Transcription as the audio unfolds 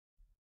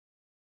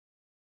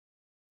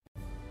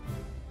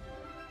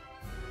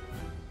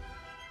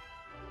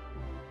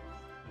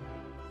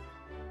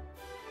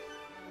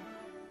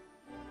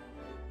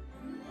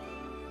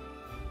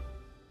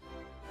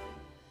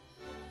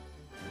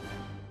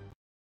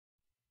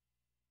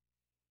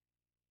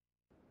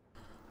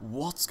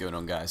What's going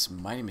on, guys?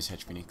 My name is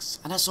Hedge Phoenix,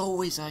 and as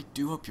always, I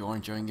do hope you're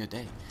enjoying your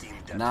day.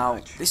 Now,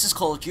 this is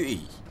Call of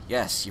Duty.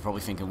 Yes, you're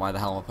probably thinking, why the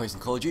hell am I posting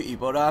Call of Duty?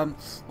 But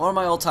one of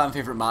my all-time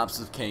favourite maps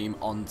that came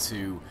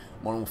onto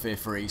Modern Warfare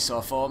 3, so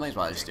I thought I may as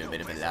well just do a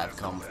bit of a live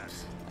comp.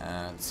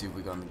 Let's see if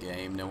we got in the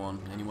game. No one?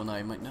 Anyone that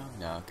I might know?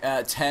 No.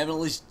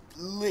 Terminal is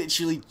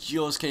literally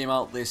just came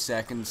out this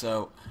second,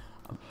 so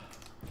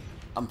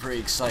I'm pretty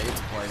excited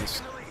to play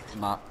this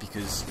map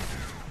because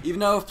even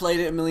though I've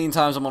played it a million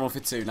times on Modern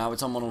Warfare 2, now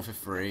it's on Modern Warfare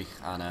 3,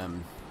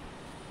 and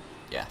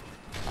yeah,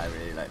 I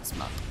really like this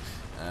map.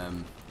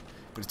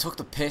 But it took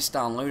the piss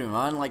downloading,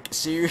 man. Like,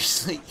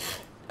 seriously,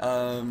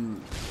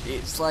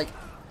 it's like,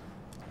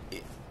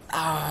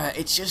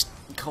 it's just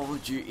Call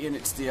of Duty and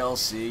it's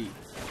DLC,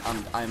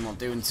 and I'm not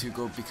doing too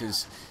good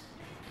because,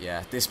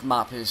 yeah, this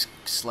map is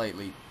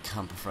slightly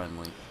camper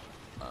friendly.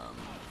 I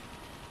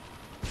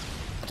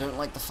don't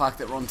like the fact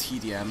that we're on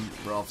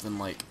TDM rather than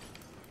like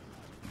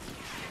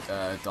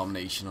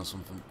domination or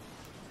something.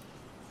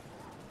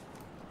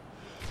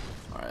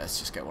 Alright, let's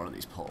just get one of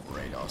these portable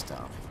radars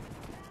down.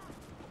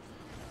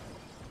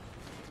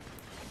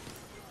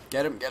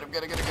 Get him, get him,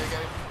 get him, get him, get him,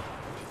 get him.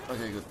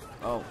 Okay, good.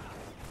 Oh,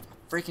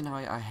 freaking hell,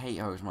 I hate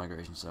host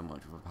migration so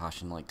much with a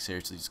passion. Like,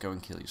 seriously, just go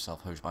and kill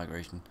yourself, host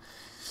migration.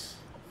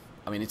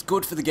 I mean, it's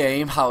good for the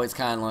game, how it's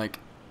kind of like,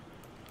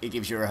 it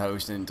gives you a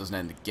host and it doesn't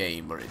end the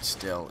game, but it's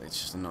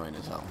just annoying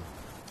as hell.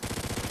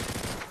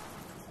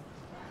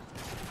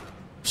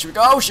 Should we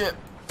go? Oh shit!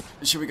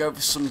 Should we go for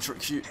some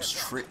trick zoom?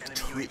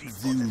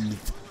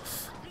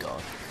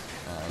 God.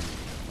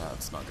 No,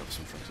 let's not go for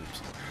some trick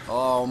zooms.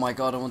 Oh my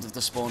god, I wonder if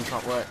the spawn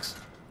trap works.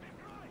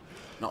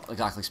 Not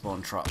exactly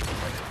spawn trap, but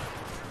like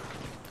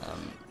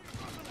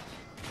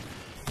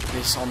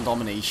this on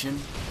domination.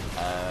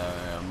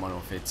 Modern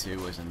Warfare 2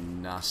 was a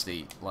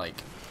nasty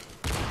like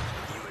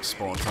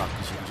spawn trap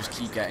because you can just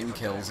keep getting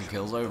kills and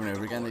kills over and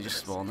over again. They just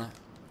spawn there.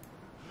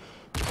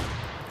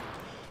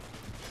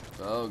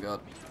 Oh god.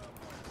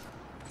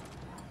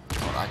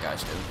 What that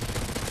guy's doing.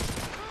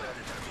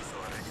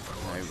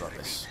 No, we've got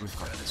this. We've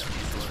got this.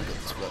 We've got this.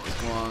 We've got this.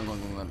 Come on, come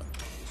on, come on.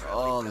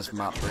 Oh, this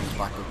map brings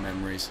back good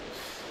memories.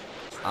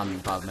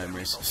 And bad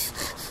memories.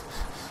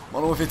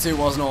 Modern Warfare 2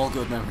 wasn't all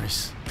good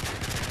memories.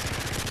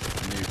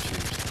 Noob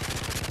tubes.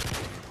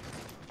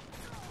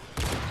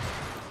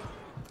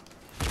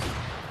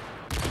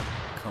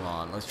 Come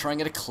on, let's try and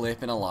get a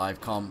clip in a live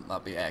com.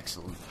 That'd be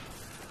excellent.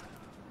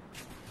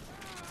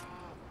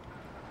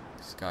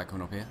 This guy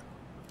coming up here.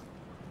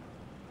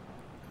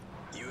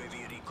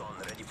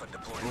 Ready for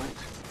deployment.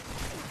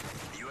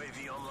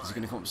 UAV online. Is he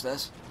gonna come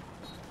upstairs?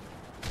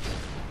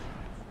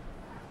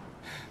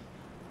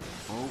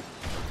 Oh,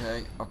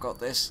 okay, I've got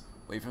this.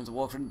 Wait for him to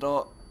walk through the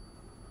door.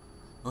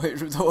 Wait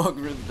for him to walk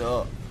through the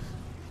door.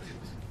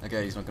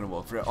 Okay, he's not gonna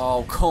walk through it.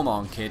 Oh, come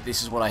on, kid.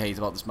 This is what I hate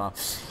about this map.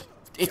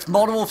 It's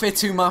Modern Warfare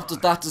 2 map,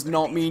 that does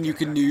not mean you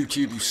can noob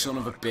tube, you son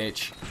of a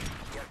bitch.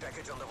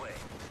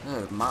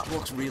 Oh, the map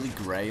looks really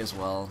grey as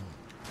well.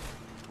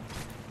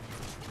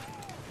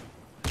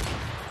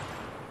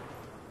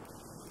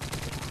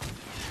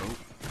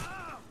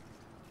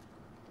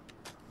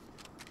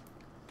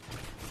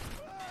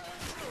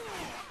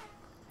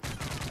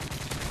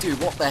 Dude,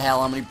 what the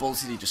hell? How many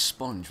bullets did he just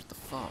sponge? What the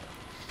fuck?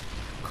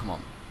 Come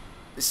on.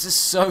 This is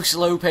so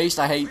slow paced.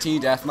 I hate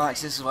Team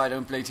Deathmatch. This is why I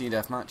don't play Team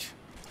Deathmatch.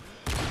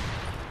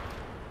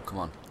 Come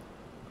on.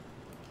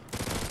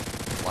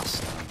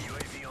 Last time.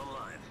 UAV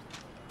online.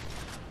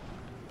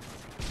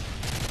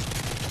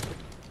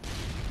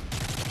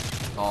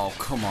 Oh,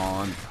 come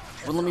on.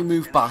 Well, let me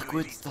move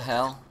backwards. The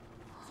hell?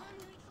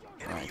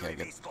 Alright, okay,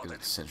 get the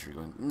sentry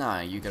going. Nah,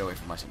 you get away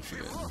from my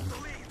sentry going.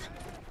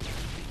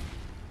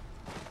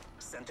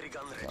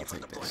 Okay, I'll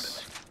take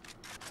this.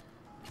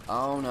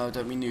 Oh no,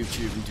 don't be noob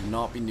tubing. Do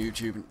not be noob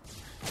tubing.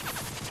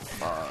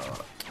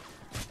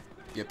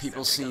 Yeah,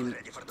 people seem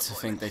to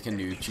think they can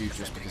noob tube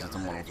just because it's a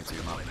Modern Warfare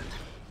 2 map.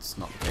 It's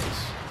not the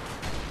case.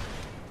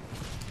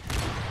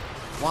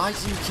 Why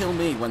do you kill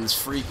me when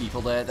there's 3 people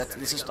there?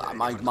 This is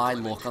my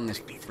luck on this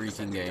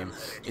freaking game.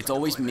 It's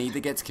always me that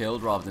gets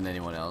killed rather than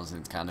anyone else, and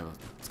it's kind of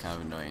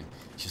annoying.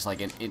 It's just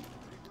like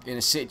in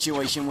a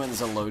situation where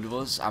there's a load of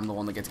us, I'm the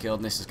one that gets killed,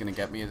 and this is gonna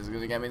get me, this is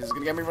gonna get me, this is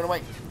gonna get me, run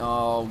away.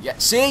 Oh, yeah,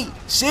 see?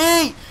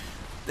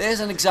 There's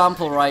an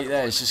example right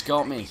there, it's just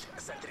got me.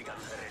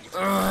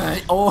 Ugh,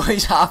 it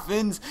always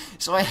happens,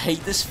 so I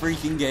hate this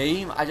freaking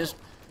game.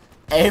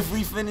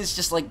 Everything is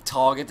just like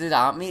targeted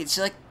at me, it's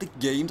like the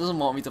game doesn't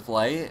want me to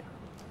play it.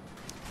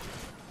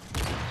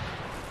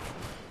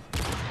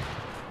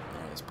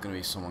 Alright, there's gonna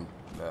be someone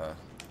there.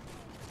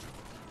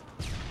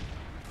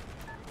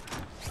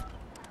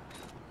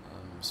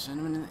 Is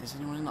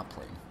anyone in that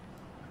plane?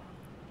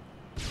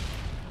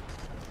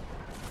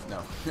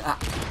 No.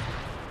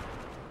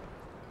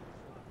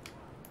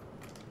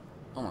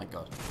 Oh my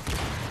god.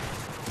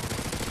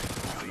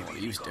 I don't know what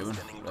he was doing.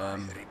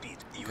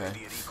 Okay.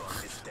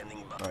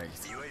 Right.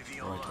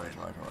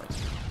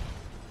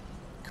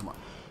 Come on.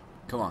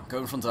 Come on, go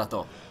in front of that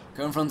door.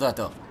 Go in front of that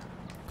door.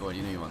 Go on,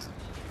 you know you want to.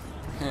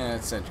 Yeah,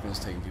 it's Sentinel's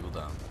taking people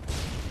down.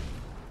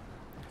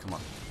 Come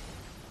on.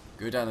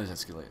 Go down those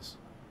escalators.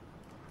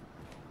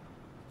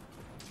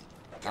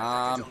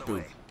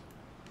 Boom.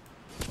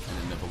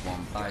 And another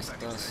one bites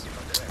us.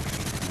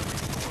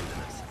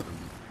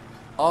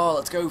 Oh,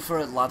 let's go for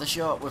a ladder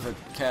shot with a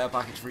care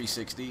package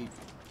 360,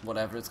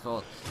 whatever it's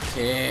called.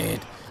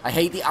 Kid. I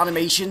hate the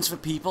animations for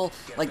people.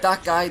 Like,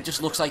 that guy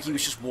just looks like he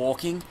was just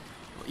walking,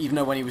 even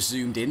though when he was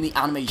zoomed in, the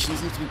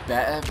animations need to be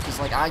better, because,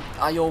 like,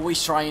 I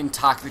always try and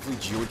tactically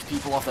judge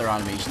people off their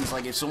animations.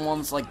 Like, if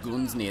someone's, like,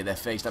 guns near their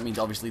face, that means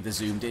obviously they're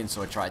zoomed in,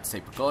 so I tried to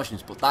take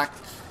precautions, but that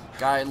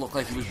guy looked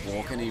like he was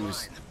walking, he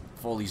was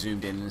fully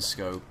zoomed in his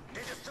scope.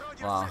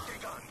 Wow.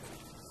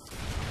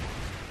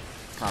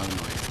 Kind of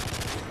annoying.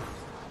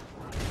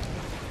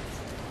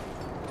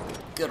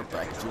 Get a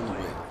package on the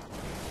way.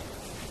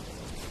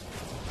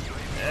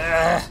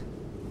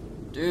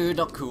 Dude,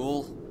 not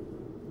cool.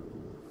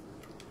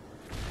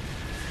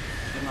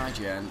 Good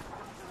IGN.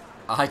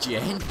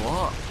 IGN?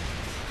 What?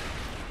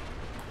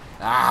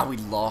 Ah, we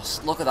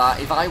lost. Look at that.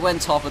 If I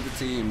went top of the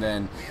team,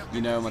 then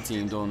you know my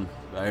team done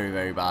very,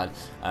 very bad.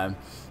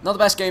 Not the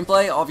best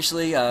gameplay,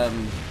 obviously.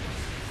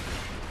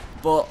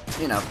 But,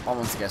 you know, I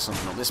want to get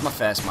something up. This is my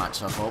first match,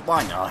 so I thought,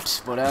 why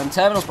not? But,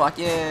 Terminal's back,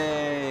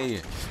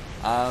 yay!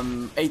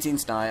 18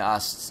 snipe,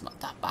 it's not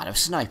that bad. I was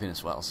sniping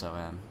as well, so,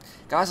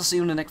 guys, I'll see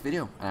you in the next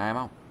video, and I am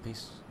out.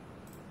 Peace.